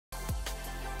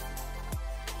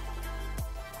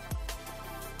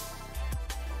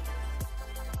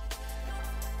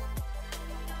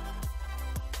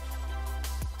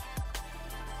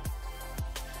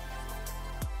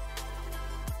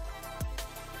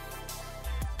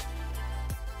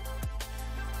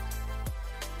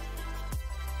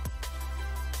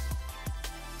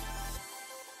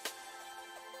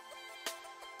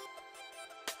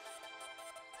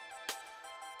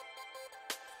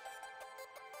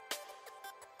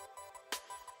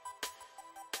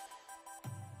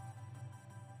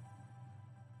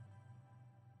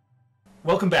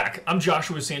Welcome back. I'm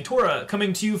Joshua Santora,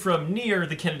 coming to you from near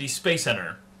the Kennedy Space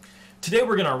Center. Today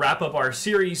we're going to wrap up our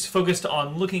series focused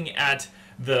on looking at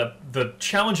the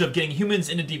challenge of getting humans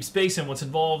into deep space and what's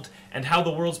involved, and how the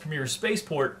world's premier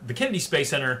spaceport, the Kennedy Space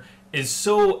Center, is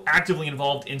so actively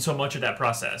involved in so much of that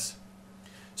process.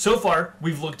 So far,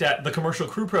 we've looked at the Commercial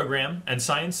Crew Program and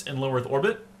science in low Earth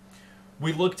orbit.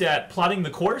 We looked at plotting the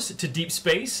course to deep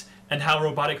space and how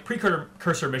robotic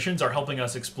precursor missions are helping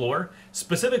us explore,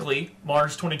 specifically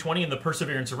Mars 2020 and the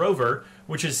Perseverance rover,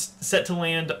 which is set to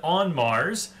land on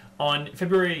Mars on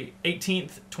February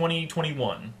 18th,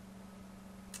 2021.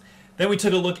 Then we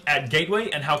took a look at Gateway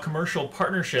and how commercial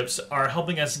partnerships are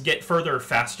helping us get further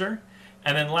faster.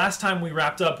 And then last time we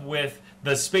wrapped up with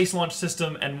the Space Launch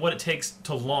System and what it takes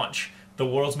to launch the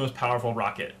world's most powerful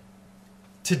rocket.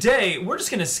 Today, we're just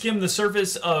going to skim the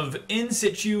surface of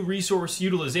In-Situ Resource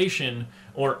Utilization,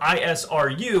 or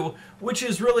ISRU, which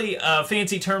is really a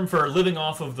fancy term for living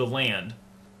off of the land.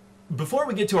 Before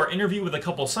we get to our interview with a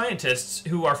couple scientists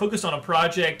who are focused on a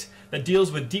project that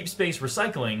deals with deep space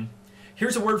recycling,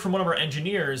 here's a word from one of our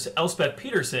engineers, Elspeth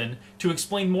Petersen, to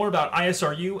explain more about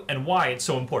ISRU and why it's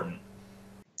so important.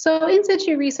 So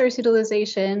In-Situ Resource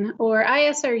Utilization, or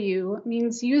ISRU,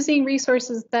 means using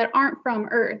resources that aren't from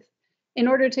Earth in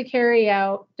order to carry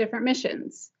out different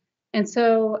missions. And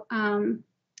so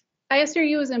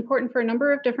ISRU is important for a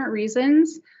number of different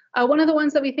reasons. One of the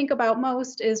ones that we think about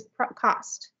most is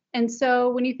cost. And so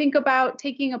when you think about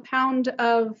taking a pound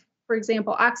of, for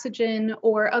example, oxygen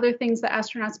or other things that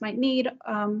astronauts might need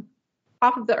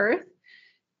off of the Earth,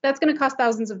 that's going to cost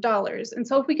thousands of dollars. And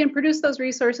so if we can produce those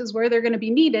resources where they're going to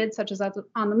be needed, such as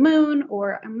on the moon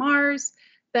or on Mars,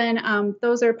 then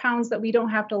those are pounds that we don't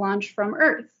have to launch from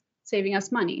Earth, saving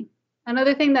us money.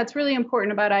 Another thing that's really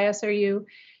important about ISRU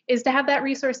is to have that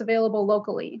resource available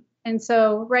locally. And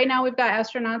so right now we've got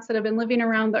astronauts that have been living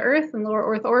around the Earth in low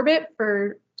Earth orbit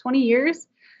for 20 years.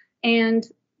 And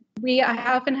we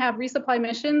often have resupply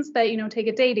missions that take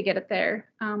a day to get it there.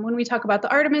 When we talk about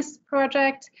the Artemis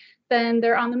project, then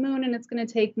they're on the moon and it's going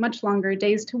to take much longer,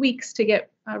 days to weeks, to get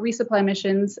resupply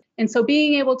missions. And so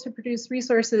being able to produce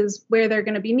resources where they're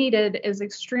going to be needed is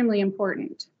extremely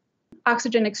important.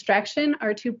 Oxygen extraction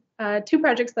are two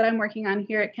projects that I'm working on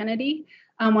here at Kennedy.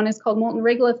 One is called molten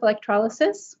regolith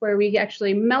electrolysis, where we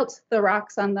actually melt the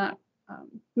rocks on the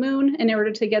moon in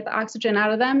order to get the oxygen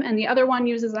out of them. And the other one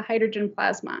uses a hydrogen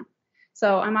plasma.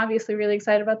 So I'm obviously really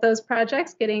excited about those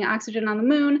projects, getting oxygen on the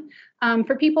moon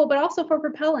for people, but also for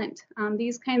propellant.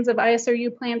 These kinds of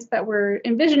ISRU plants that we're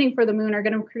envisioning for the moon are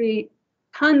going to create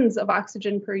tons of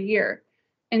oxygen per year.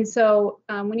 And so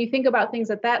when you think about things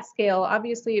at that scale,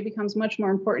 obviously it becomes much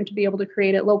more important to be able to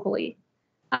create it locally.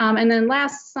 And then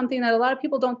last, something that a lot of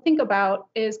people don't think about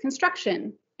is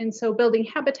construction. And so building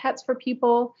habitats for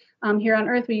people. Here on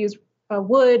Earth, we use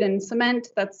wood and cement.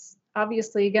 That's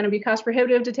obviously going to be cost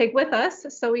prohibitive to take with us.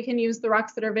 So we can use the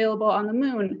rocks that are available on the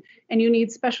moon. And you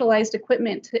need specialized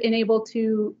equipment to enable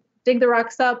to dig the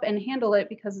rocks up and handle it,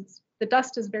 because the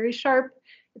dust is very sharp.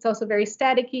 It's also very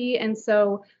staticky. And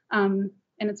so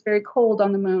and it's very cold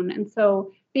on the moon. And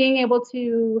so being able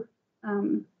to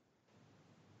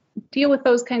deal with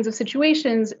those kinds of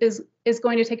situations is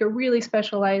going to take a really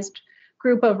specialized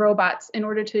group of robots in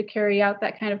order to carry out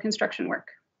that kind of construction work.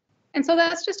 And so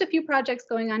that's just a few projects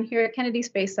going on here at Kennedy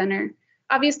Space Center.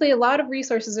 Obviously, a lot of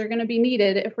resources are going to be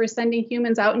needed if we're sending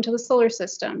humans out into the solar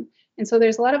system. And so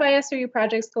there's a lot of ISRU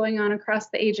projects going on across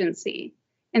the agency.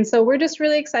 And so we're just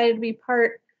really excited to be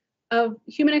part of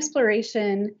human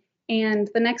exploration and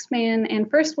the next man and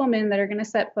first woman that are going to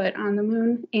set foot on the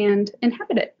moon and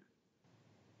inhabit it.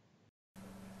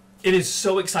 It is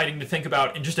so exciting to think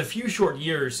about, in just a few short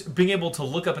years, being able to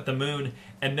look up at the moon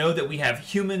and know that we have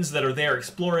humans that are there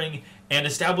exploring and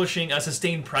establishing a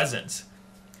sustained presence.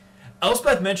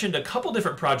 Elspeth mentioned a couple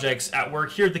different projects at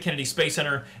work here at the Kennedy Space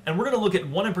Center, and we're going to look at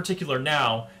one in particular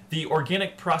now, the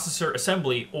Organic Processor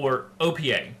Assembly, or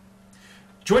OPA.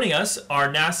 Joining us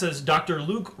are NASA's Dr.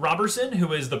 Luke Roberson,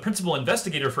 who is the principal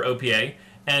investigator for OPA,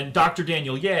 and Dr.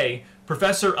 Daniel Yeh,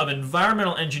 professor of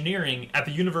environmental engineering at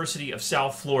the University of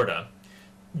South Florida.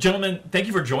 Gentlemen, thank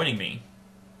you for joining me.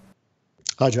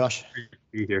 Hi, Josh. Great to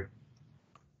be here.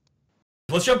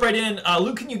 Let's jump right in.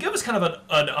 Luke, can you give us kind of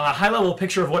a high-level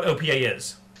picture of what OPA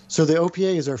is? So the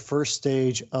OPA is our first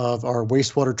stage of our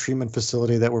wastewater treatment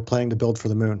facility that we're planning to build for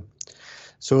the moon.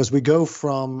 So as we go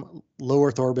from low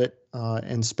Earth orbit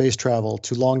and space travel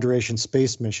to long-duration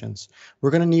space missions,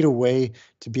 we're going to need a way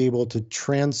to be able to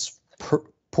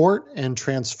transport and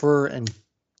transfer and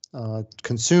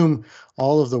consume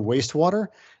all of the wastewater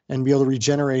and be able to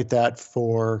regenerate that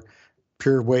for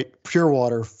pure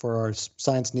water for our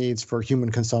science needs for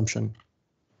human consumption.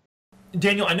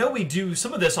 Daniel, I know we do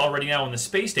some of this already now on the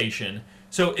space station.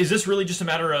 So is this really just a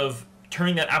matter of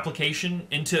turning that application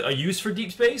into a use for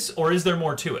deep space, or is there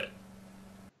more to it?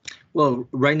 Well,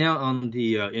 right now on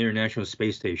the International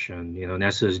Space Station,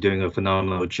 NASA is doing a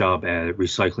phenomenal job at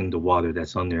recycling the water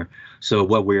that's on there. So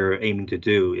what we're aiming to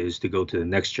do is to go to the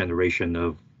next generation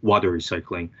of water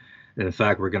recycling. And in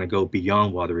fact, we're going to go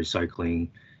beyond water recycling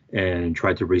and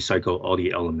try to recycle all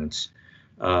the elements.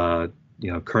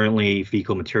 Currently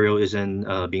fecal material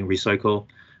isn't being recycled,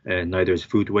 and neither is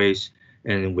food waste.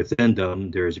 And within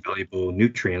them, there's valuable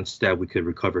nutrients that we could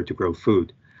recover to grow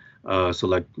food. So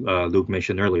like Luke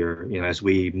mentioned earlier, as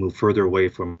we move further away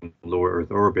from lower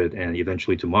Earth orbit and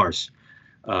eventually to Mars,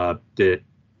 the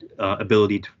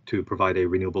ability to provide a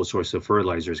renewable source of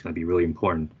fertilizer is going to be really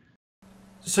important.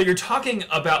 So you're talking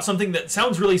about something that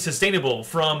sounds really sustainable,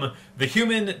 from the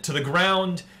human to the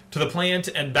ground to the plant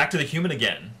and back to the human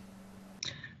again.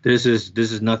 This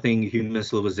is nothing human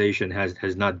civilization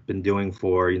has not been doing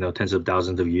for tens of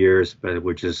thousands of years, but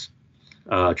we're just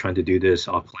trying to do this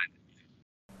off planet.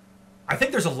 I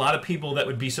think there's a lot of people that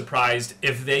would be surprised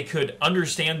if they could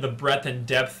understand the breadth and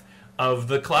depth of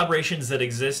the collaborations that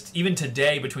exist even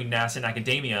today between NASA and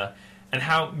academia, and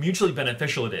how mutually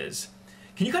beneficial it is.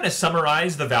 Can you kind of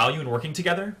summarize the value in working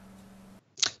together?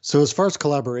 So as far as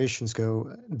collaborations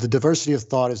go, the diversity of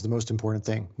thought is the most important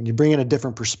thing. When you bring in a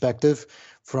different perspective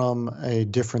from a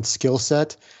different skill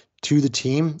set to the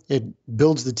team, it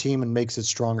builds the team and makes it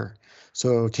stronger.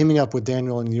 So teaming up with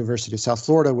Daniel in the University of South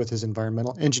Florida with his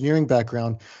environmental engineering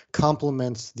background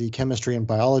complements the chemistry and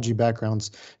biology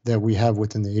backgrounds that we have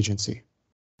within the agency.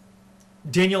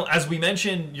 Daniel, as we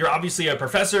mentioned, you're obviously a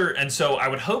professor, and so I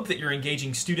would hope that you're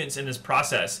engaging students in this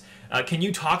process. Can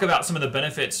you talk about some of the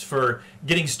benefits for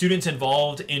getting students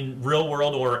involved in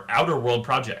real-world or outer-world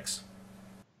projects?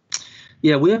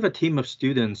 Yeah, we have a team of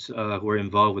students who are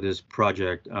involved with this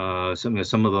project. Some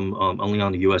of them only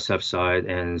on the USF side,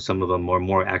 and some of them are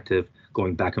more active,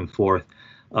 going back and forth.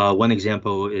 One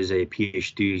example is a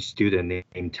PhD student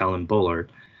named Talon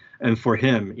Bullard. And for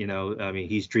him,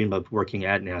 he's dreamed of working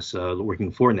at NASA,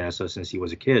 working for NASA since he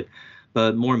was a kid.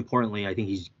 But more importantly, I think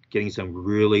he's getting some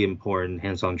really important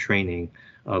hands-on training,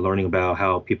 learning about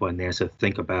how people at NASA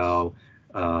think about,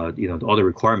 all the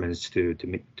requirements to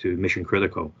mission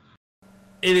critical.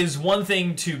 It is one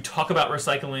thing to talk about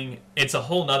recycling. It's a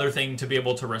whole nother thing to be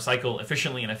able to recycle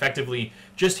efficiently and effectively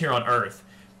just here on Earth.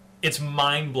 It's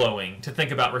mind-blowing to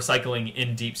think about recycling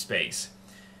in deep space.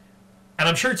 And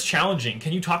I'm sure it's challenging.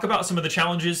 Can you talk about some of the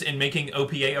challenges in making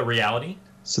OPA a reality?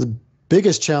 So the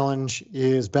biggest challenge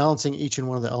is balancing each and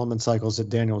one of the element cycles that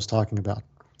Daniel was talking about.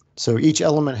 So each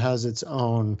element has its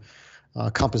own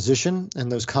composition,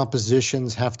 and those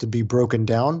compositions have to be broken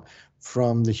down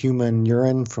from the human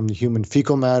urine, from the human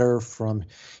fecal matter, from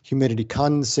humidity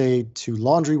condensate to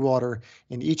laundry water.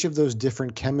 And each of those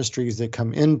different chemistries that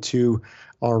come into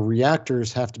our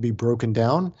reactors have to be broken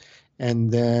down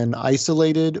and then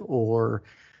isolated or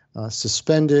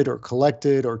suspended or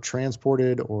collected or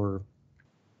transported or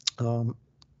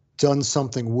done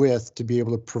something with to be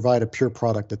able to provide a pure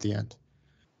product at the end.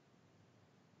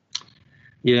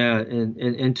 Yeah,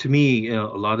 and to me, a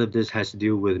lot of this has to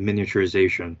do with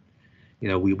miniaturization.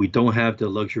 We don't have the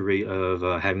luxury of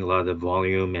having a lot of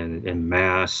volume and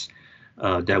mass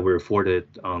that we're afforded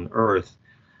on Earth,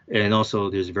 and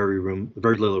also there's very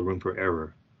little room for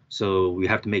error. So we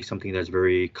have to make something that's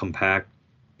very compact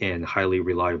and highly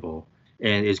reliable,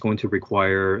 and it's going to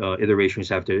require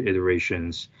iterations after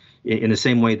iterations. In the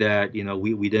same way that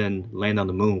we didn't land on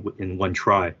the moon in one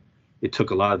try. It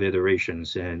took a lot of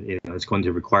iterations, and it's going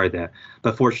to require that.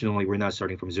 But fortunately, we're not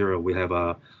starting from zero. We have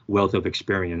a wealth of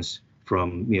experience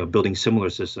from building similar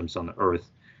systems on the Earth,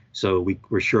 so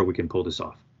we're sure we can pull this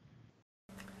off.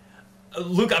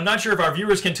 Luke, I'm not sure if our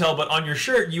viewers can tell, but on your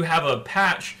shirt you have a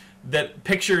patch that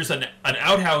pictures an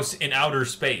outhouse in outer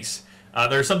space.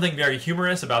 There's something very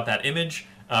humorous about that image,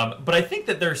 but I think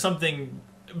that there's something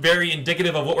very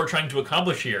indicative of what we're trying to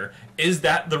accomplish here. Is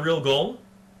that the real goal?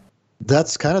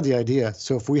 That's kind of the idea.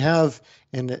 So if we have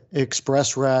an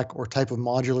express rack or type of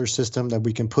modular system that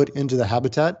we can put into the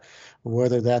habitat,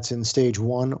 whether that's in stage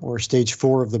 1 or stage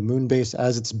 4 of the moon base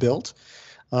as it's built,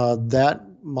 that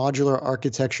modular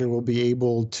architecture will be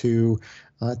able to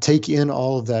take in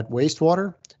all of that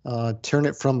wastewater, turn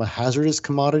it from a hazardous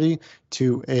commodity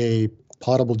to a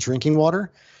potable drinking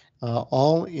water,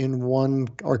 all in one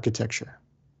architecture.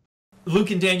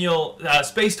 Luke and Daniel,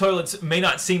 space toilets may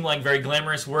not seem like very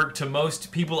glamorous work to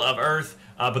most people of Earth,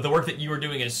 but the work that you are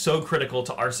doing is so critical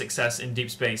to our success in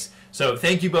deep space. So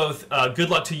thank you both.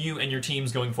 Good luck to you and your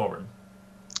teams going forward.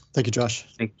 Thank you, Josh.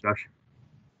 Thank you, Josh.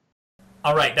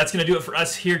 All right, that's going to do it for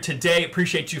us here today.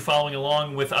 Appreciate you following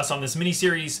along with us on this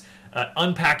mini-series,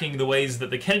 unpacking the ways that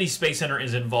the Kennedy Space Center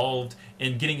is involved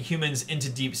in getting humans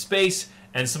into deep space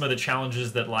and some of the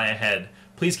challenges that lie ahead.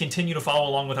 Please continue to follow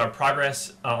along with our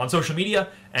progress on social media,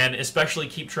 and especially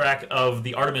keep track of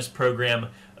the Artemis program.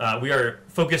 We are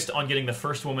focused on getting the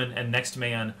first woman and next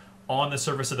man on the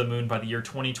surface of the moon by the year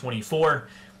 2024.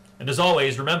 And as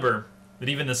always, remember that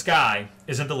even the sky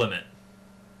isn't the limit.